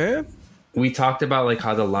go, man. We talked about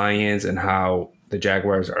how the Lions and how the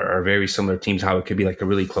Jaguars are very similar teams. How it could be a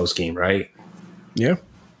really close game, right? Yeah.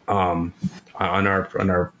 On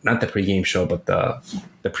our not the pregame show, but the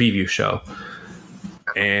preview show.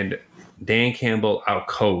 And Dan Campbell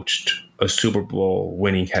outcoached a Super Bowl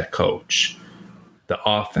winning head coach. The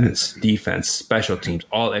offense, defense, special teams,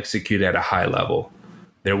 all executed at a high level.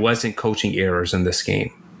 There wasn't coaching errors in this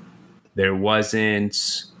game. There wasn't,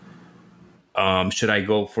 should I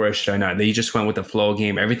go for it, should I not? They just went with the flow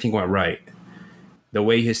game. Everything went right. The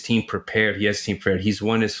way his team prepared, He's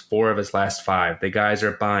won 4 of his last 5. The guys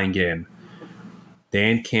are buying in.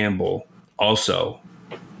 Dan Campbell also,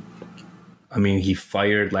 I mean, he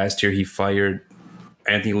fired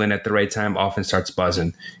Anthony Lynn at the right time. Offense starts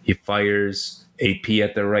buzzing. He fires AP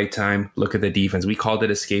at the right time. Look at the defense. We called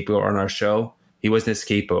it a scapegoat on our show. He wasn't a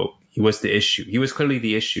scapegoat. He was the issue. He was clearly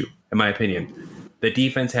the issue, in my opinion. The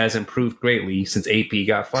defense has improved greatly since AP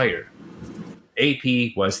got fired.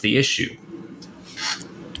 AP was the issue.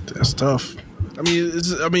 That's tough. I mean,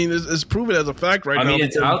 it's proven as a fact right now. I mean,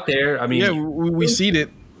 it's out there. I mean, yeah, we see it.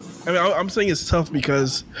 I mean, I'm saying it's tough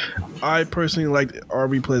because I personally like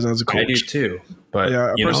RB plays as a coach. I do too. But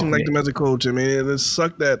yeah, I personally liked him as a coach. I mean, it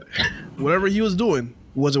sucked that whatever he was doing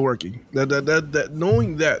wasn't working. That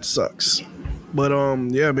knowing that sucks. But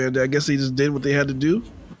yeah, man, I guess they just did what they had to do,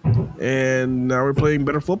 and now we're playing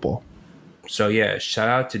better football. So yeah, shout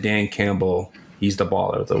out to Dan Campbell. He's the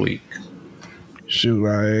baller of the week.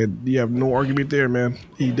 Shoot, you have no argument there, man.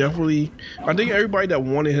 He definitely. I think everybody that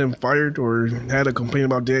wanted him fired or had a complaint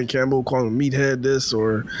about Dan Campbell, calling him meathead this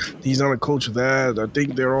or he's not a coach of that, I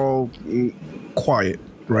think they're all quiet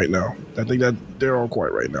right now. I think that they're all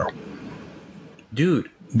quiet right now. Dude,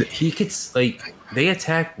 he gets they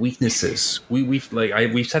attack weaknesses. We've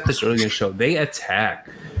said this earlier in the show. They attack.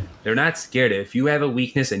 They're not scared. If you have a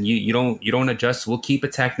weakness and you don't adjust, we'll keep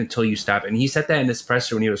attacking until you stop. And he said that in his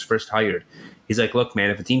presser when he was first hired. He's like, look, man,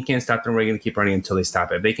 if a team can't stop them, we're going to keep running until they stop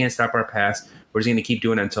it. If they can't stop our pass, we're just going to keep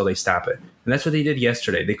doing it until they stop it. And that's what they did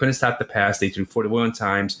yesterday. They couldn't stop the pass. They threw 41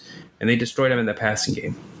 times, and they destroyed them in the passing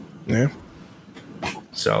game. Yeah.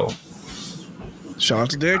 So, shout out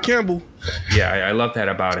to Dan Campbell. Yeah, I love that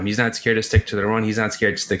about him. He's not scared to stick to the run. He's not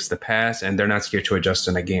scared to stick to the pass, and they're not scared to adjust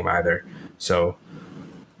in a game either. So,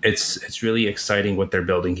 it's really exciting what they're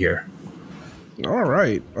building here. All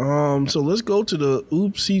right. So let's go to the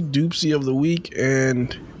oopsie doopsie of the week, and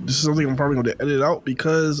this is something I'm probably going to edit out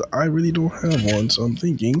because I really don't have one. So I'm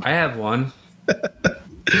thinking I have one.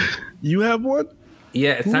 You have one?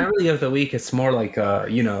 Yeah, it's not really of the week. It's more like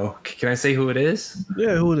can I say who it is?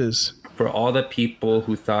 Yeah, who it is? For all the people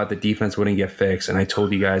who thought the defense wouldn't get fixed, and I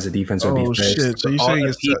told you guys the defense would be fixed. Oh shit! So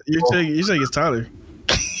you're saying it's Tyler?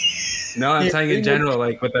 No, I'm saying in general,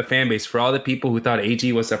 like with the fan base, for all the people who thought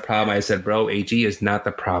AG was the problem, I said, bro, AG is not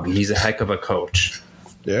the problem. He's a heck of a coach.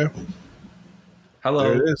 Yeah. Hello.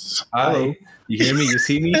 There it is. Hi. Hello. You hear me? You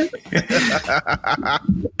see me?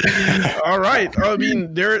 All right. I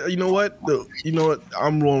mean, you know what?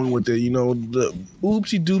 I'm rolling with it. The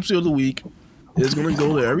oopsie doopsie of the week is going to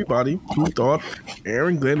go to everybody who thought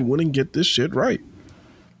Aaron Glenn wouldn't get this shit right.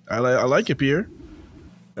 I like it, Pierre.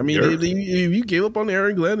 I mean, if you gave up on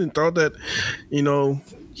Aaron Glenn and thought that,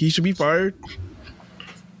 he should be fired,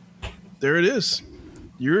 there it is.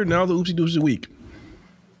 You're now the oopsie doopsie week.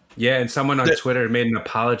 Yeah, and someone on Twitter made an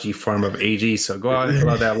apology form of AG, so go out and fill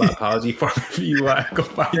out that apology form if you want. Go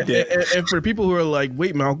find it. And for people who are like,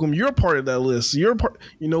 wait, Malcolm, you're a part of that list. You're a part.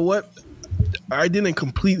 You know what? I didn't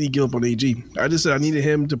completely give up on AG. I just said I needed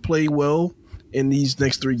him to play well in these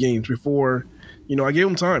next 3 games before, I gave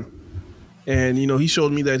him time. And, he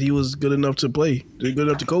showed me that he was good enough to play, good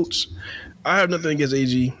enough to coach. I have nothing against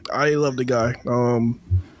AG. I love the guy.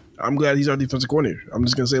 I'm glad he's our defensive coordinator. I'm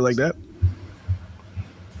just going to say it like that.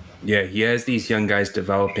 Yeah, he has these young guys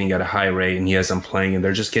developing at a high rate, and he has them playing, and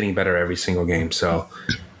they're just getting better every single game. So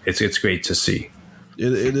it's great to see.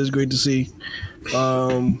 It is great to see.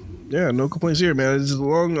 Yeah, no complaints here, man. It's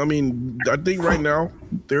long. I mean, I think right now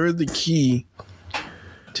they're the key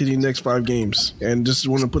to the next 5 games. And just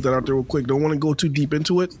want to put that out there real quick. Don't want to go too deep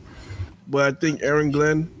into it, but I think Aaron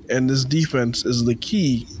Glenn and this defense is the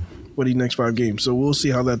key for the next 5 games. So we'll see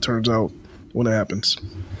how that turns out when it happens.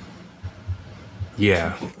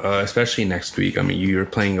 Yeah, especially next week. I mean, you're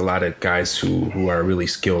playing a lot of guys who are really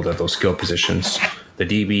skilled at those skill positions. The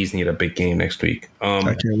DBs need a big game next week.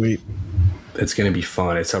 I can't wait. It's going to be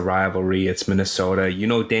fun. It's a rivalry. It's Minnesota.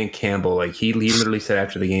 Dan Campbell, he literally said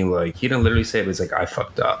after the game, he didn't literally say it, but he's like, I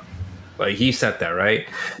fucked up. He said that, right?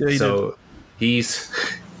 Yeah, he did.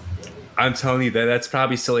 I'm telling you that's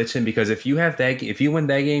probably still itching because if you win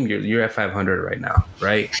that game, you're at 500 right now,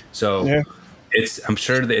 right? So yeah. I'm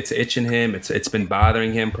sure that it's itching him. It's been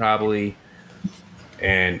bothering him probably.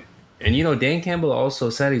 And Dan Campbell also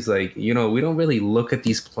said, he's like, we don't really look at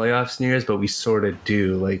these playoff scenarios, but we sort of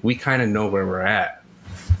do. We kind of know where we're at.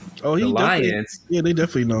 Oh, The he definitely. Lions. Yeah, they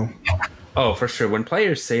definitely know. Oh, for sure. When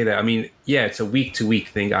players say that, I mean, yeah, it's a week-to-week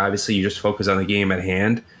thing. Obviously, you just focus on the game at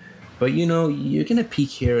hand. But, you're going to peek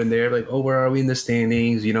here and there, like, oh, where are we in the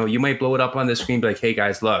standings? You might blow it up on the screen, be like, hey,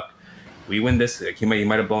 guys, look, we win this. Like, he might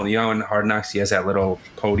have blown, in Hard Knocks, he has that little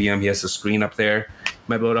podium. He has the screen up there. He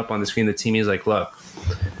might blow it up on the screen. The team is like, look,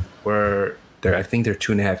 I think they're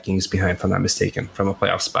 2.5 games behind, if I'm not mistaken, from a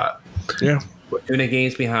playoff spot. Yeah. We're 2.5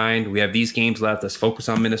 games behind. We have these games left. Let's focus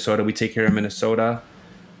on Minnesota. We take care of Minnesota.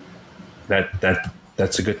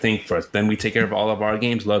 That's a good thing for us. Then we take care of all of our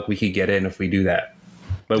games. Look, we could get in if we do that.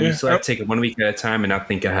 But we still have to take it 1 week at a time and not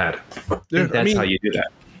think ahead. That's how you do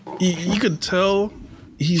that. You could tell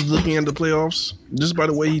he's looking at the playoffs just by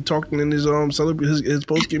the way he talked in his his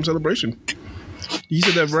post game celebration. He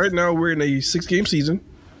said that right now we're in a 6-game season,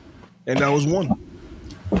 and that was one.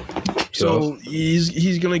 So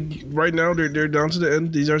he's gonna right now they're down to the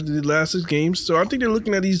end. These are the last 6 games. So I think they're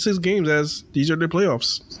looking at these 6 games as these are their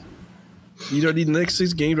playoffs. These are the next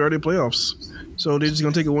 6 games are their playoffs. So they're just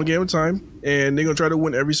gonna take it 1 game at a time, and they're gonna try to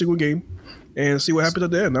win every single game, and see what happens at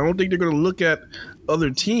the end. I don't think they're gonna look at other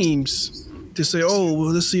teams to say, oh,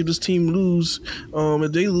 well, let's see if this team lose.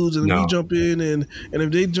 If they lose and we jump in, and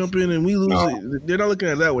if they jump in and we lose, they're not looking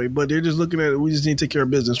at it that way. But they're just looking at it. We just need to take care of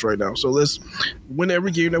business right now. So let's win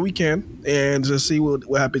every game that we can, and just see what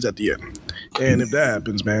happens at the end. And if that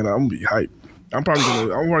happens, man, I'm gonna be hyped. I'm gonna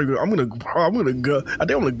go. I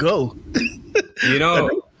think I'm gonna go.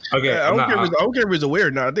 Okay. I don't care if it's aware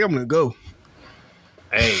or not. I think I'm gonna go.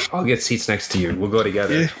 Hey, I'll get seats next to you. We'll go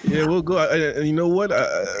together. Yeah, we'll go. And you know what?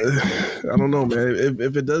 I don't know, man.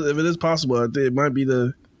 If it is possible, I think it might be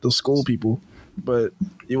the school people. But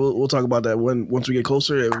we'll talk about that once we get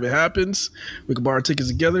closer. If it happens, we can borrow tickets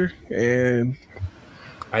together. And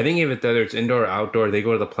I think whether it's indoor or outdoor, they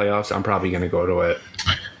go to the playoffs. I'm probably gonna go to it.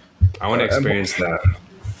 I want to experience that.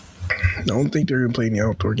 I don't think they're going to play any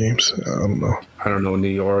outdoor games. I don't know. I don't know. New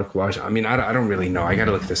York, Washington. I mean, I don't really know. I got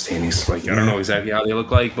to look at the standings. Like, I don't know exactly how they look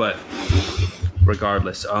like, but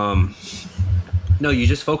regardless. No, you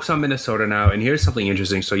just focus on Minnesota now. And here's something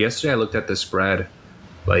interesting. So yesterday I looked at the spread,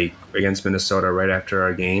 like, against Minnesota right after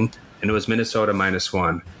our game, and it was Minnesota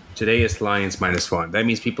 -1. Today it's Lions -1. That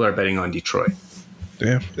means people are betting on Detroit.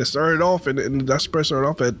 Yeah. It started off, and that spread started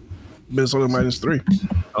off at Minnesota -3.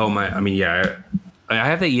 Oh, my. I mean, yeah. I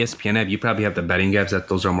have the ESPN app. You probably have the betting apps that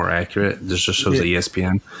those are more accurate. This just shows the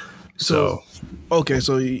ESPN. So okay,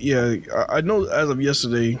 so yeah, I know as of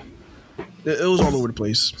yesterday, it was all over the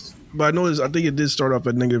place. But I think it did start off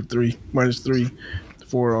at -3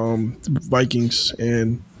 for Vikings,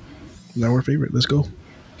 and now we're favorite. Let's go.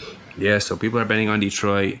 Yeah, so people are betting on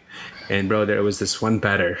Detroit, and bro, there was this one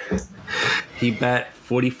bettor. He bet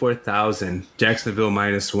 44,000 Jacksonville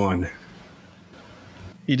 -1.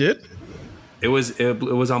 He did. It was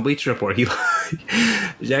on Bleacher Report. He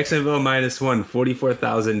Jacksonville -1,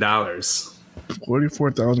 $44,000.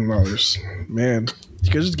 $44,000. Man,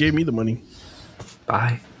 you guys just gave me the money.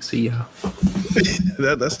 Bye. See ya.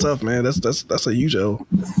 That's tough, man. That's a huge L.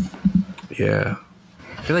 Yeah.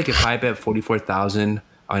 I feel like if I bet 44,000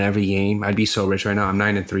 on every game, I'd be so rich right now. I'm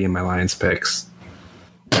 9-3 in my Lions picks.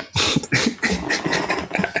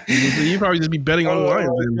 You probably just be betting on the Lions.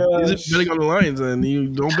 You just betting on the Lions, and you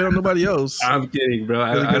don't bet on nobody else. I'm kidding, bro.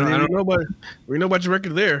 I we know about your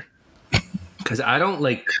record there. Because I don't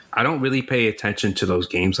really pay attention to those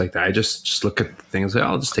games like that. I just look at things like,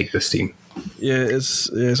 I'll just take this team. Yeah, it's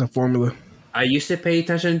a formula. I used to pay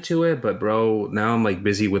attention to it, but bro, now I'm like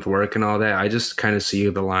busy with work and all that. I just kind of see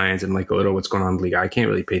the Lions and like a little what's going on in the league. I can't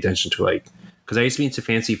really pay attention to because I used to be into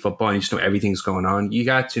fantasy football and you just know everything's going on. You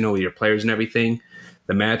got to know your players and everything,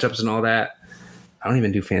 the matchups and all that. I don't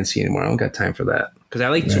even do fantasy anymore. I don't got time for that because I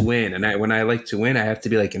like to win, and when I like to win, I have to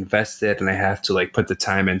be like invested and I have to like put the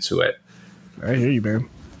time into it. I hear you, man.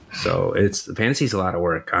 So fantasy's a lot of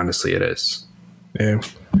work. Honestly, it is. Yeah.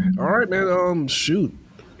 All right, man. Shoot.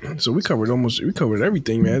 So we covered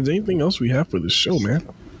everything, man. Is there anything else we have for this show, man?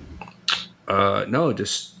 No,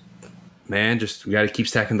 we got to keep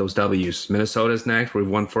stacking those W's. Minnesota's next. We've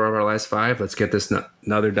won 4 of our last 5. Let's get this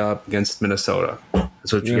another dub against Minnesota.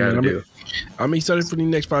 That's what you got to do. I'm excited for the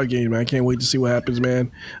next 5 games, man. I can't wait to see what happens, man.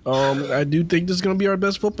 I do think this is going to be our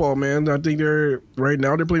best football, man. I think right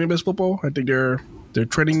now they're playing their best football. I think they're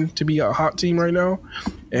trending to be a hot team right now,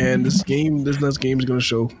 and this next game is going to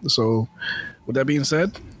show. So, with that being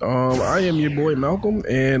said, I am your boy Malcolm,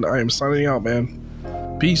 and I am signing out, man.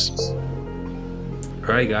 Peace. All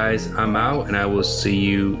right, guys, I'm out, and I will see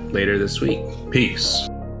you later this week. Peace.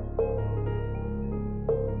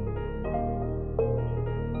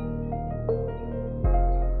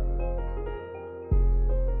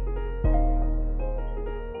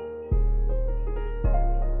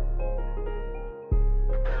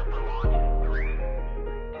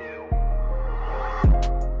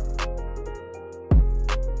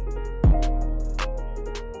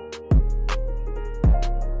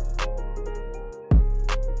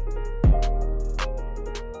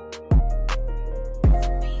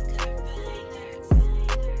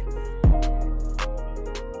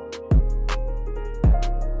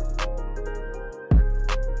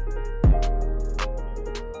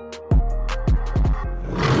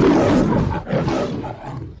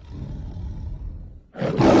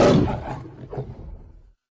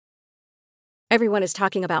 Everyone is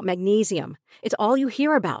talking about magnesium. It's all you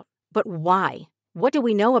hear about. But why? What do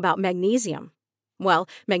we know about magnesium? Well,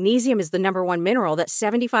 magnesium is the number one mineral that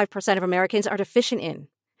 75% of Americans are deficient in.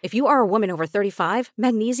 If you are a woman over 35,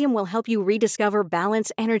 magnesium will help you rediscover balance,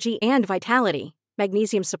 energy, and vitality.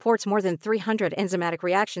 Magnesium supports more than 300 enzymatic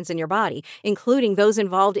reactions in your body, including those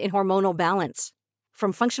involved in hormonal balance.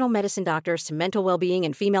 From functional medicine doctors to mental well-being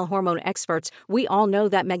and female hormone experts, we all know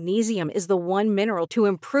that magnesium is the one mineral to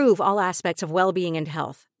improve all aspects of well-being and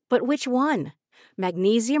health. But which one?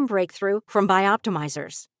 Magnesium Breakthrough from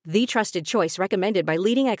Bioptimizers, the trusted choice recommended by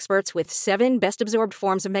leading experts with 7 best-absorbed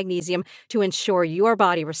forms of magnesium to ensure your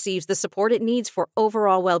body receives the support it needs for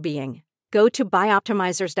overall well-being. Go to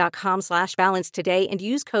bioptimizers.com/balance today and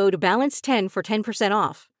use code BALANCE10 for 10%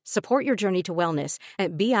 off. Support your journey to wellness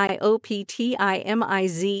at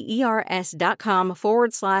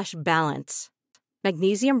bioptimizers.com/balance.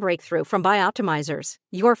 Magnesium Breakthrough from Bioptimizers,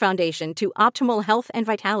 your foundation to optimal health and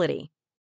vitality.